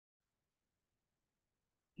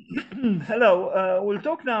Hello, we'll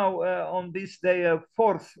talk now on this day of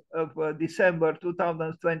 4th of December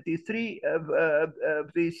 2023 of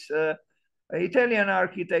this Italian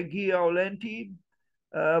architect Gia Aulenti,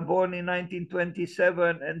 born in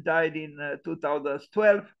 1927 and died in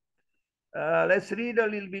 2012. Let's read a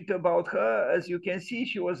little bit about her. As you can see,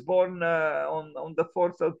 she was born on the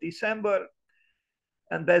 4th of December,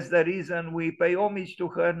 and that's the reason we pay homage to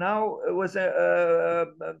her now. It was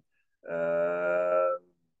an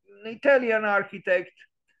Italian architect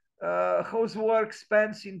whose work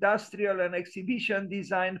spans industrial and exhibition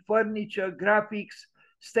design, furniture, graphics,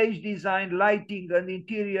 stage design, lighting, and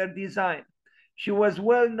interior design. She was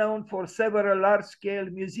well known for several large-scale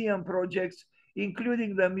museum projects,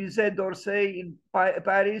 including the Musée d'Orsay in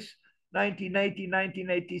Paris,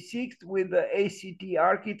 1980-1986, with the ACT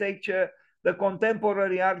architecture, the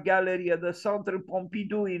Contemporary Art Gallery at the Centre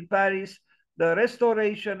Pompidou in Paris, the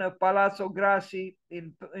restoration of Palazzo Grassi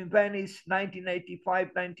in Venice,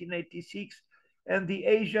 1985-1986, and the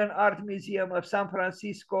Asian Art Museum of San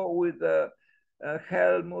Francisco with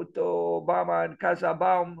Helmut Obama and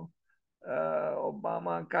Casabaum,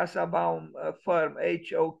 firm,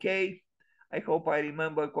 HOK. I hope I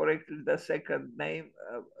remember correctly the second name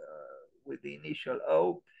with the initial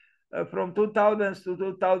O, from 2000 to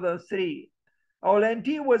 2003.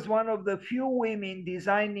 Aulenti was one of the few women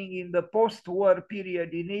designing in the post-war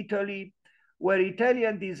period in Italy, where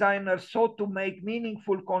Italian designers sought to make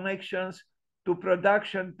meaningful connections to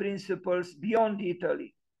production principles beyond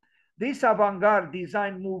Italy. This avant-garde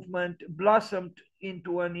design movement blossomed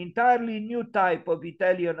into an entirely new type of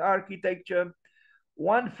Italian architecture,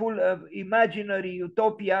 one full of imaginary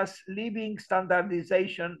utopias, leaving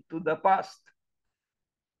standardization to the past.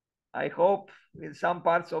 I hope in some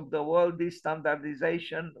parts of the world, this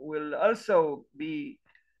standardization will also be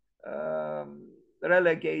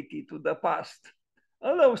relegated to the past.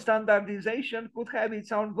 Although standardization could have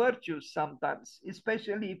its own virtues sometimes,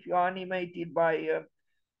 especially if you're animated by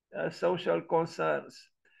social concerns.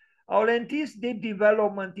 Aulenti's deep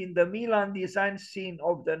development in the Milan design scene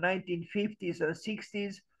of the 1950s and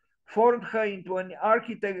 60s formed her into an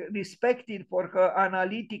architect respected for her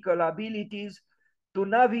analytical abilities to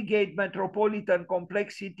navigate metropolitan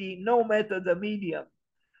complexity, no matter the medium.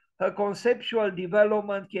 Her conceptual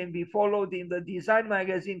development can be followed in the design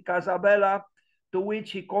magazine Casabella, to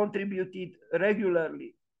which he contributed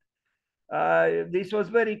regularly. This was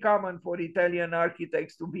very common for Italian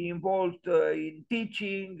architects to be involved in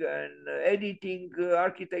teaching and editing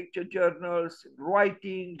architecture journals,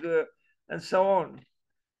 writing, and so on.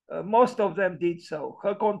 Most of them did so.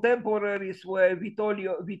 Her contemporaries were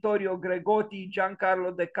Vittorio Gregotti,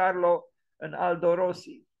 Giancarlo De Carlo, and Aldo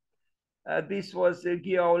Rossi. This was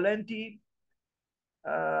Gia Aulenti.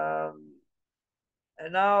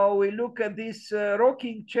 And now we look at this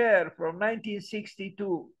rocking chair from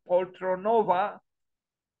 1962, Poltronova,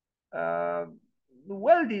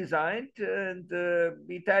 well designed, and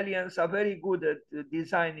Italians are very good at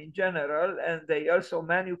design in general, and they also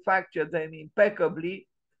manufacture them impeccably.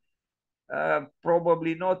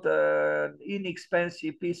 Probably not an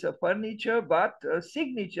inexpensive piece of furniture, but a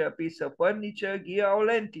signature piece of furniture, Gia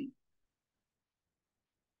Aulenti.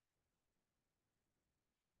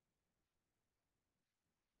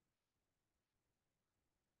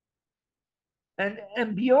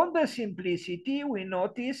 And beyond the simplicity, we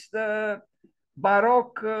notice the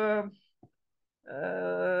Baroque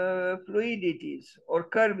fluidities or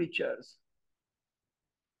curvatures.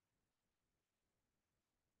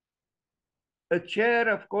 A chair,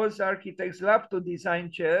 of course, architects love to design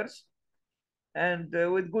chairs, and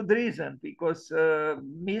with good reason, because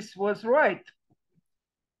Miss was right.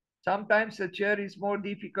 Sometimes a chair is more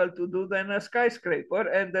difficult to do than a skyscraper,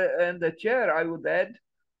 and the chair, I would add,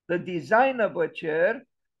 the design of a chair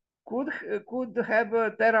could have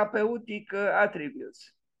therapeutic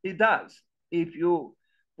attributes. It does, if you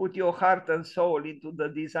put your heart and soul into the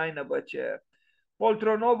design of a chair.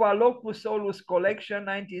 Poltronova Locus Solus Collection,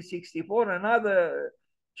 1964, another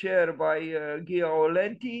chair by Gia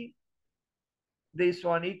Aulenti. This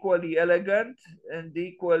one equally elegant and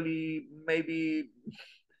equally maybe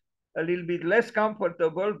a little bit less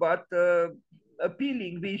comfortable, but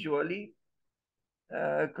appealing visually,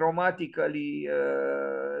 chromatically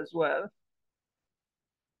as well.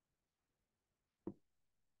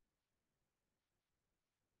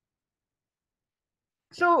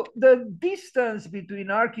 So the distance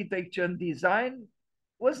between architecture and design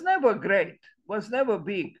was never great, was never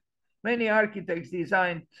big. Many architects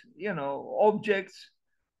designed, objects,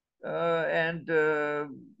 and a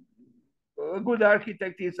good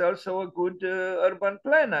architect is also a good urban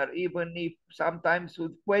planner, even if sometimes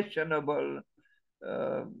with questionable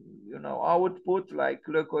uh, output like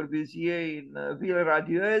Le Corbusier in Ville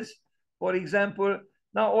Radieuse, for example.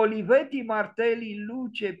 Now, Olivetti Martelli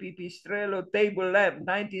Luce Pipistrello table lamp,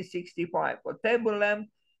 1965.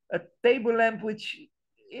 A table lamp which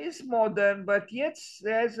is modern, but yet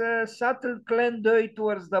has a subtle clin d'oeil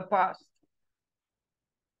towards the past.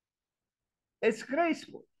 It's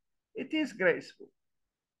graceful. It is graceful.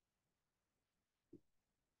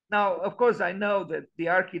 Now, of course, I know that the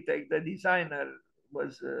architect, the designer,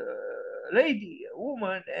 was a lady, a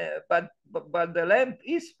woman, but the lamp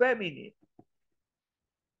is feminine.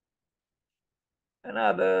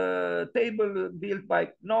 Another table built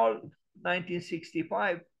by Knoll,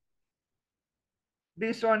 1965.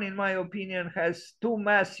 This one, in my opinion, has two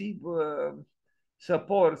massive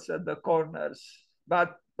supports at the corners.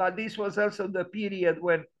 But this was also the period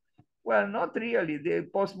when, well, not really. The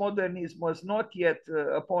postmodernism was not yet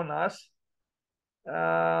upon us.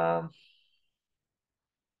 Uh,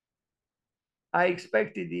 I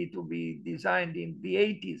expected it to be designed in the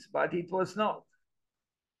 80s, but it was not.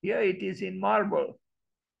 Here it is in marble,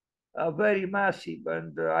 very massive,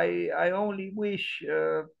 and I only wish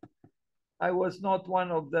I was not one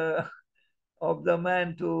of the of the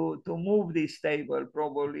men to move this table,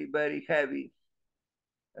 probably very heavy.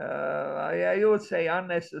 I would say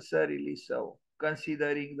unnecessarily so,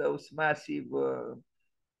 considering those massive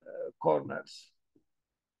corners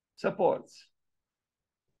supports.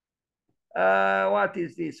 What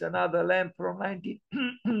is this? Another lamp from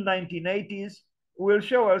 1980s. We'll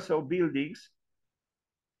show also buildings.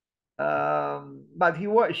 But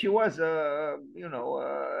she was a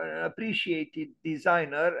an appreciated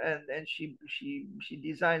designer, and she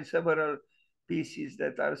designed several pieces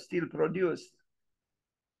that are still produced.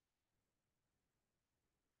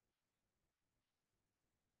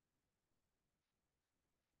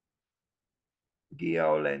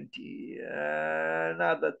 Aulenti,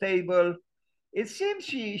 another table. It seems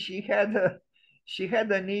she had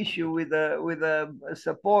an issue with the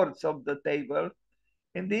supports of the table.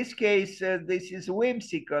 In this case, this is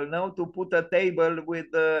whimsical now to put a table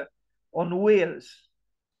with on wheels.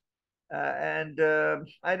 And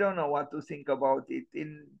I don't know what to think about it.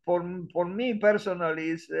 For me personally,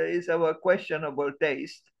 is of a questionable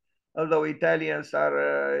taste. Although Italians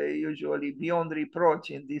are usually beyond reproach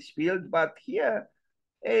in this field, but here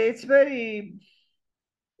it's very,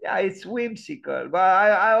 yeah, it's whimsical. But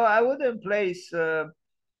I wouldn't place um,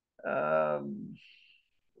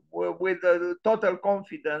 with total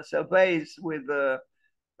confidence a vase with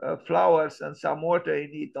flowers and some water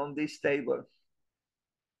in it on this table.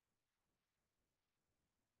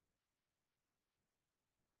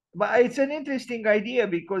 But it's an interesting idea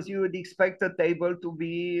because you would expect a table to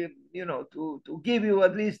be, to give you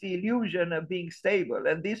at least the illusion of being stable.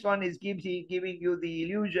 And this one is giving you the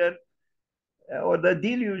illusion or the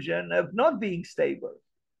delusion of not being stable.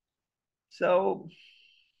 So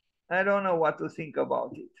I don't know what to think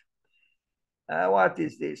about it. What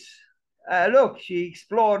is this? Look, she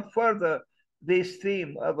explored further this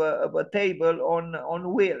theme of a table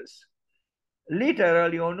on wheels,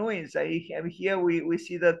 literally on wheels. Here we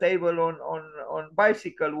see the table on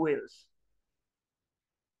bicycle wheels.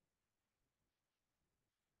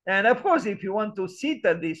 And of course, if you want to sit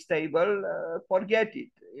at this table, forget it.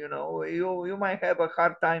 You might have a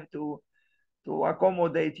hard time to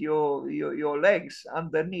accommodate your legs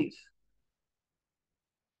underneath.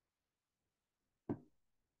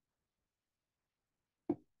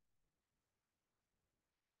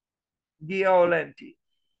 Aulenti.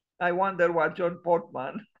 I wonder what John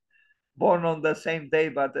Portman, born on the same day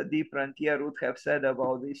but a different year, would have said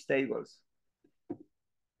about these tables.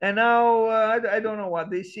 And now I don't know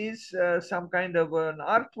what this is, some kind of an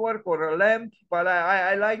artwork or a lamp, but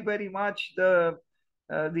I like very much the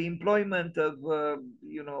employment of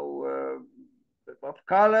of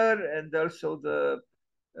color, and also there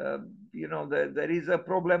is a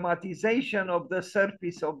problematization of the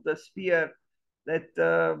surface of the sphere that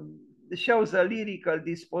shows a lyrical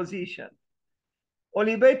disposition.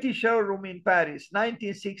 Olivetti showroom in Paris,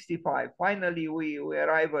 1965. Finally, we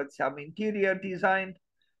arrive at some interior design.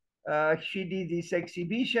 She did this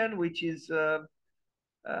exhibition, which is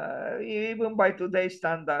even by today's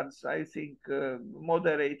standards, I think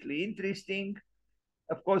moderately interesting.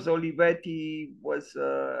 Of course, Olivetti was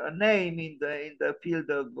a name in the field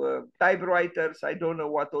of typewriters. I don't know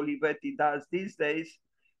what Olivetti does these days.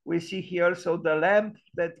 We see here also the lamp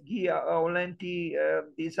that Aulenti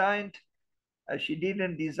designed. She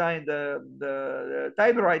didn't design the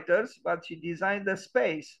typewriters, but she designed the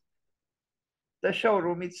space, the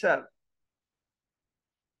showroom itself.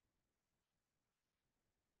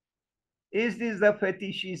 Is this the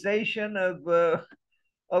fetishization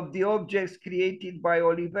of the objects created by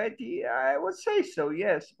Olivetti? I would say so,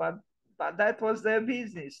 yes, but that was their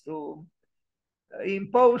business, to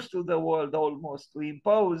impose to the world, almost to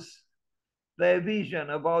impose their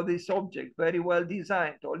vision about this object, very well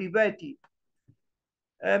designed. Olivetti.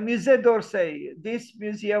 Musée d'Orsay, this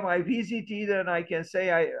museum I visited, and I can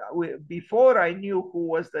say before I knew who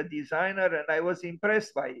was the designer, and I was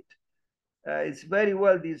impressed by it. It's very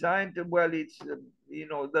well designed. Well, it's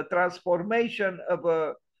the transformation of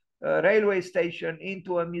a railway station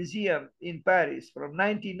into a museum in Paris from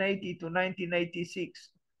 1980 to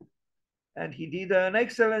 1986, and he did an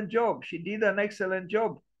excellent job. She did an excellent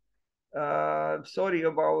job. Sorry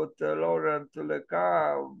about Laurent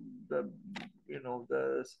Leca, the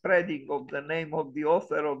spreading of the name of the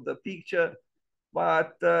author of the picture,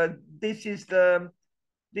 but this is the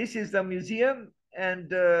museum,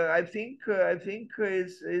 and I think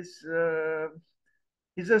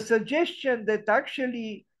is a suggestion that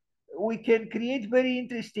actually we can create very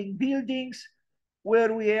interesting buildings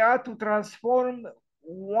where we are to transform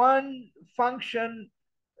one function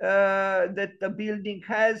that the building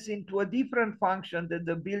has into a different function that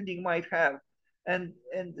the building might have. And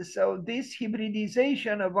so this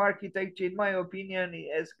hybridization of architecture, in my opinion,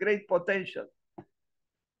 has great potential.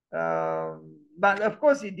 But of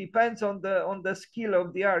course, it depends on the skill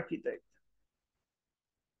of the architect.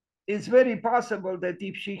 It's very possible that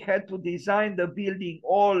if she had to design the building,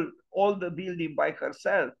 all the building by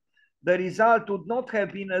herself, the result would not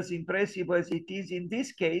have been as impressive as it is in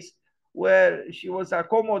this case, where she was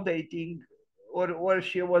accommodating, or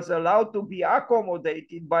she was allowed to be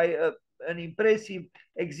accommodated by an impressive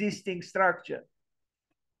existing structure.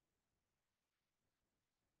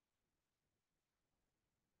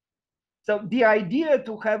 So the idea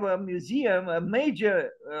to have a museum, a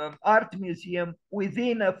major art museum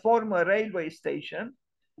within a former railway station,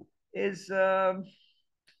 is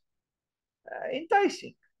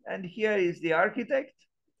enticing. And here is the architect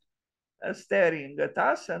staring at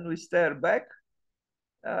us, and we stare back.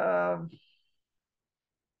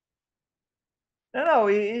 No,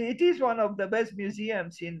 it is one of the best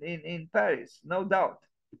museums in Paris, no doubt.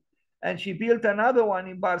 And she built another one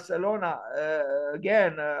in Barcelona,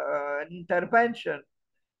 again, an intervention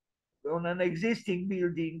on an existing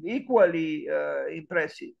building, equally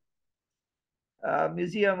impressive.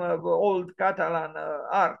 Museum of Old Catalan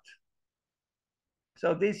Art.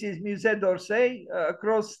 So this is Musée d'Orsay,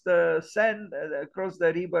 across the Seine, across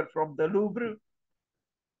the river from the Louvre.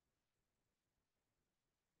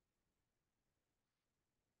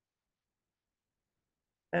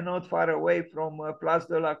 And not far away from Place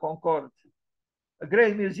de la Concorde. A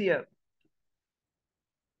great museum.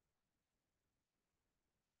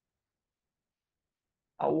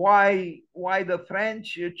 Why the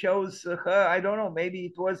French chose her, I don't know. Maybe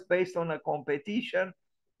it was based on a competition.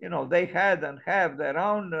 They had and have their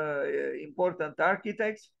own important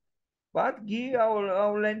architects, but Guy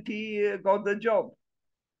Aulenti got the job,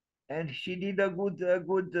 and she did a very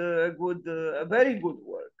good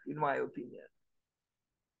work, in my opinion.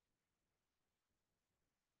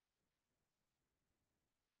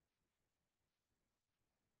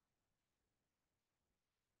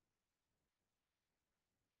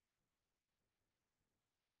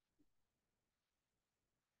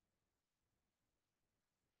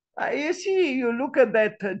 You see, you look at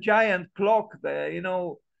that giant clock there,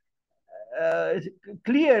 uh,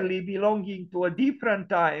 clearly belonging to a different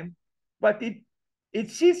time, but it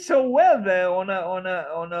sits so well there on a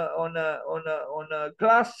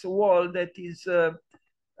glass wall that is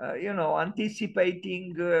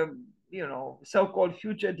anticipating so-called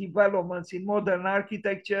future developments in modern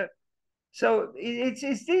architecture. So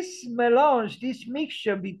it's this melange, this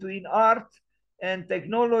mixture between art and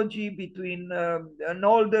technology, between an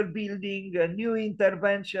older building and new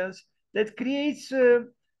interventions, that creates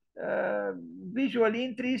visual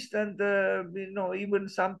interest and even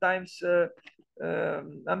sometimes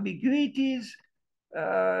ambiguities.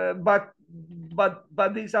 But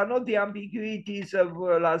these are not the ambiguities of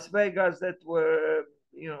Las Vegas that were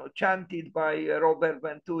chanted by Robert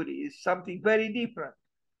Venturi. It's something very different.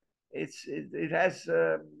 It has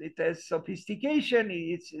sophistication.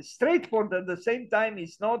 It's straightforward at the same time.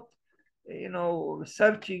 It's not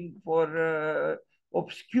searching for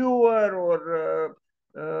obscure or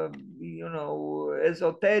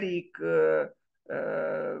esoteric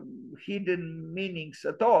hidden meanings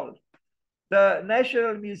at all. The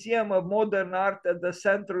National Museum of Modern Art at the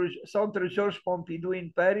Centre Georges Pompidou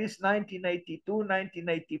in Paris,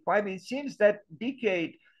 1982-1985. It seems that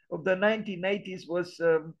decade of the 1980s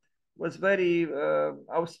was very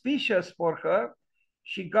auspicious for her.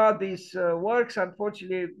 she got these works.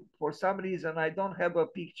 Unfortunately, for some reason, I don't have a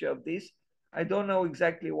picture of this. I don't know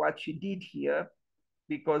exactly what she did here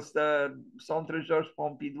because the Centre Georges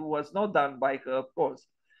Pompidou was not done by her, of course.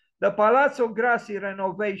 The Palazzo Grassi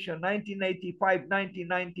renovation,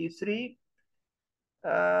 1985-1993.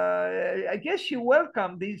 I guess she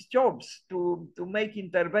welcomed these jobs to make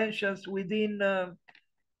interventions within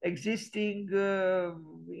existing,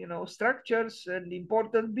 structures and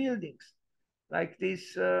important buildings, like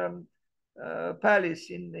this palace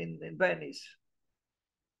in Venice.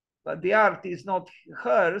 But the art is not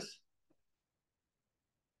hers.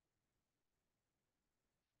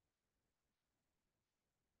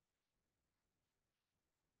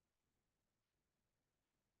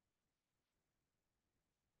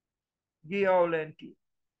 Aulenti.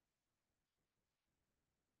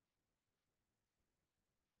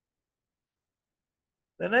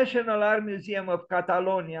 The National Art Museum of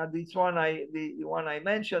Catalonia, the one I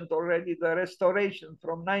mentioned already, the restoration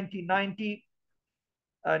from 1990,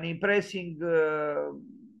 an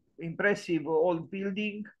impressive old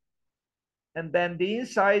building. And then the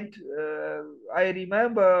inside, I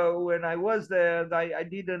remember when I was there, I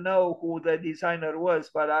didn't know who the designer was,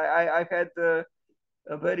 but I had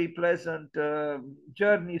a very pleasant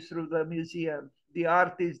journey through the museum. The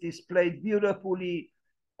art is displayed beautifully,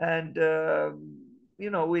 and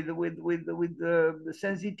with the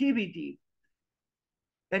sensitivity,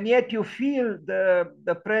 and yet you feel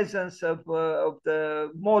the presence of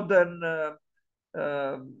the modern, uh,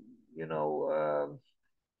 you know.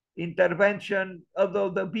 Intervention, although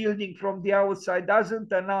the building from the outside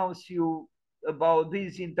doesn't announce you about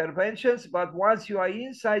these interventions, but once you are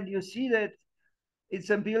inside, you see that it's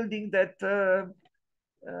a building that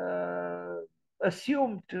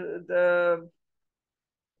assumed the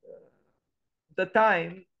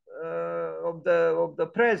time of the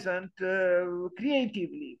present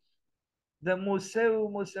creatively. The Museu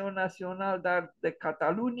Nacional d'Art de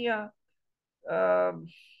Catalunya. Um,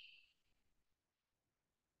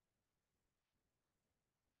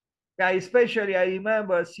 Yeah, especially I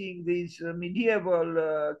remember seeing these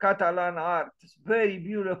medieval Catalan art, very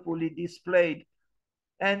beautifully displayed.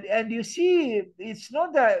 And you see, it's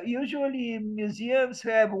not that usually museums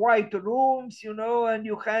have white rooms, and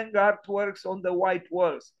you hang artworks on the white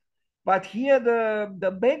walls. But here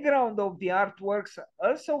the background of the artworks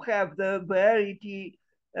also have the variety,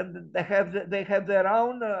 and they have their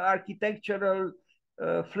own architectural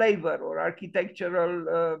flavor or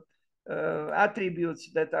architectural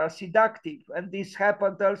attributes that are seductive. And this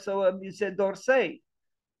happened also at Musée d'Orsay.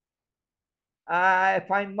 I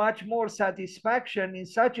find much more satisfaction in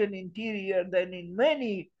such an interior than in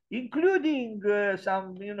many, including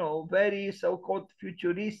some, very so-called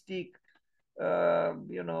futuristic,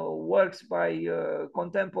 works by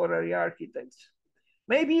contemporary architects.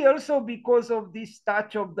 Maybe also because of this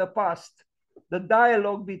touch of the past, the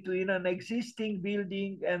dialogue between an existing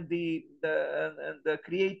building and the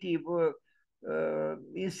creative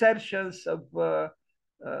insertions of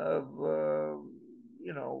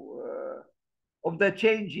you know of the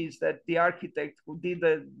changes that the architect who did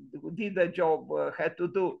the job had to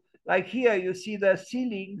do. Like here, you see the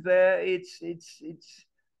ceiling there. It's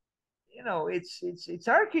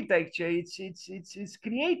architecture. It's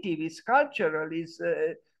creative. It's cultural. It's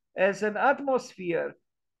as an atmosphere.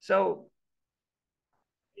 So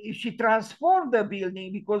if she transformed the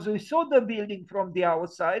building, because we saw the building from the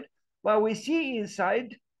outside, but we see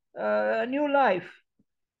inside a new life.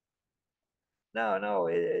 No,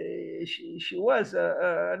 she was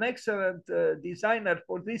an excellent designer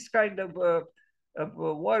for this kind of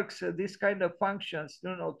works, this kind of functions,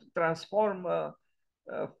 to transform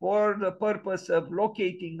for the purpose of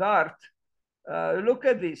locating art. Look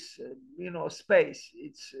at this, space.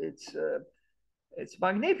 It's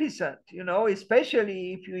magnificent,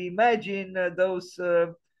 especially if you imagine those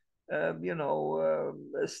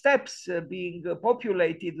steps being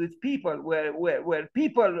populated with people, where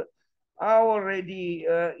people are already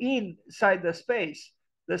inside the space.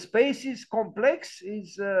 The space is complex,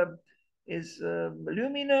 is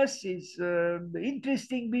luminous, is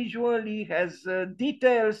interesting visually, has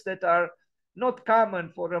details that are not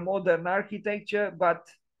common for a modern architecture, but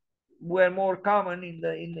were more common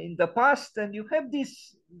in the past. And you have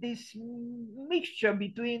this mixture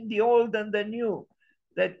between the old and the new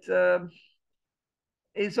that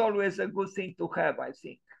is always a good thing to have, I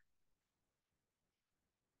think.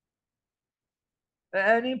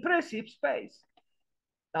 An impressive space.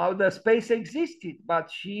 Now the space existed, but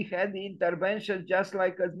she had the intervention just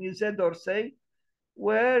like at Musée d'Orsay,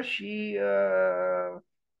 where she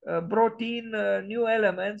brought in new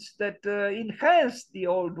elements that enhanced the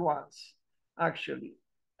old ones, actually.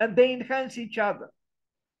 and they enhance each other.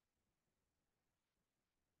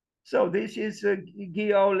 So this is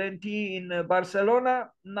Guy Aulenti in Barcelona.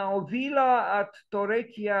 Now Villa at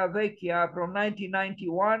Torrecchia Vecchia from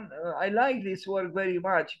 1991. I like this work very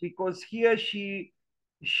much because here she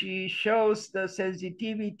shows the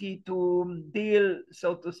sensitivity to deal,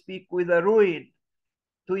 so to speak, with the ruin,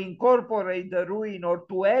 to incorporate the ruin or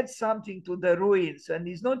to add something to the ruins. And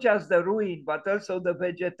it's not just the ruin, but also the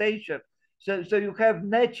vegetation. So you have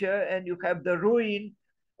nature and you have the ruin,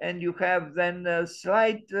 and you have then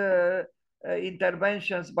slight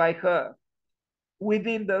interventions by her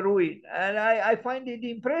within the ruin. And I find it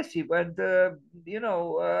impressive and,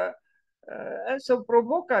 also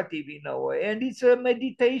provocative in a way. And it's a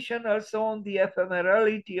meditation also on the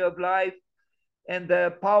ephemerality of life and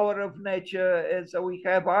the power of nature. And so we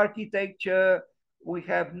have architecture, we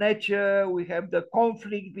have nature, we have the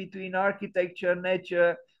conflict between architecture and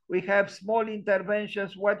nature, we have small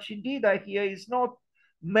interventions. What she did, I hear, is not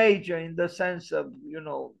major in the sense of,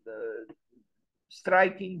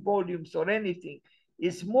 striking volumes or anything.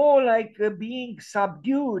 It's more like being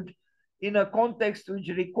subdued in a context which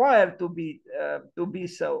required to be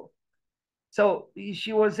so. So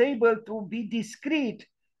she was able to be discreet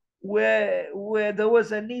where there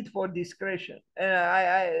was a need for discretion. And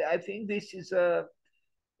I think this is a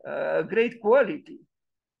great quality.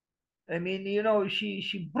 I mean,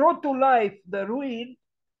 she brought to life the ruin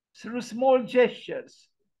through small gestures.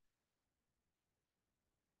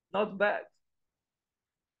 Not bad.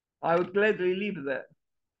 I would gladly live there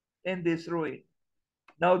in this ruin,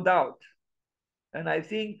 no doubt. And I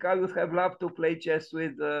think I would have loved to play chess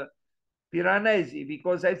with Piranesi,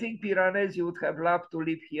 because I think Piranesi would have loved to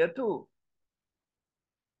live here too,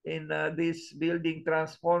 in this building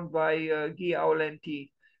transformed by Guy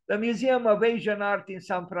Aulenti. The Museum of Asian Art in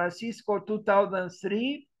San Francisco,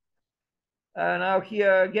 2003. Now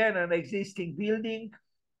here again, an existing building,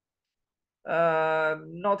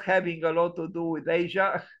 not having a lot to do with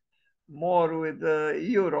Asia, more with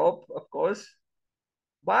Europe, of course.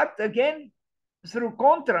 But again, through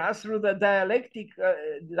contrast, through the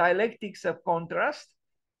dialectics of contrast,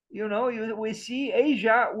 we see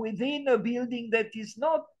Asia within a building that is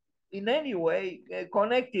not in any way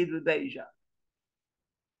connected with Asia.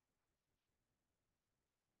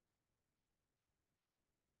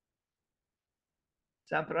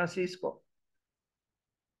 San Francisco.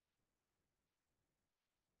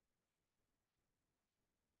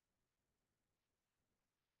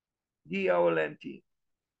 Guy Aulenti.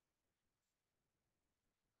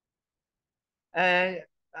 And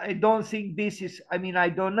I don't think this is, I mean, I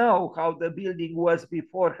don't know how the building was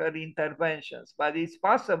before her interventions, but it's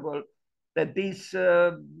possible that this,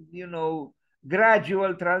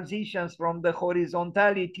 gradual transitions from the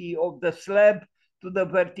horizontality of the slab to the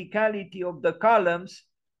verticality of the columns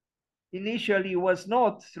initially was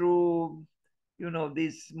not through,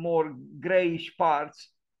 these more grayish parts.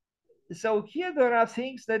 So here there are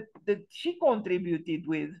things that she contributed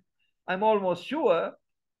with, I'm almost sure,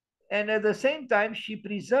 and at the same time, she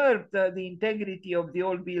preserved the integrity of the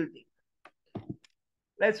old building.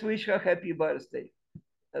 Let's wish her happy birthday.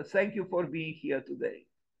 Thank you for being here today.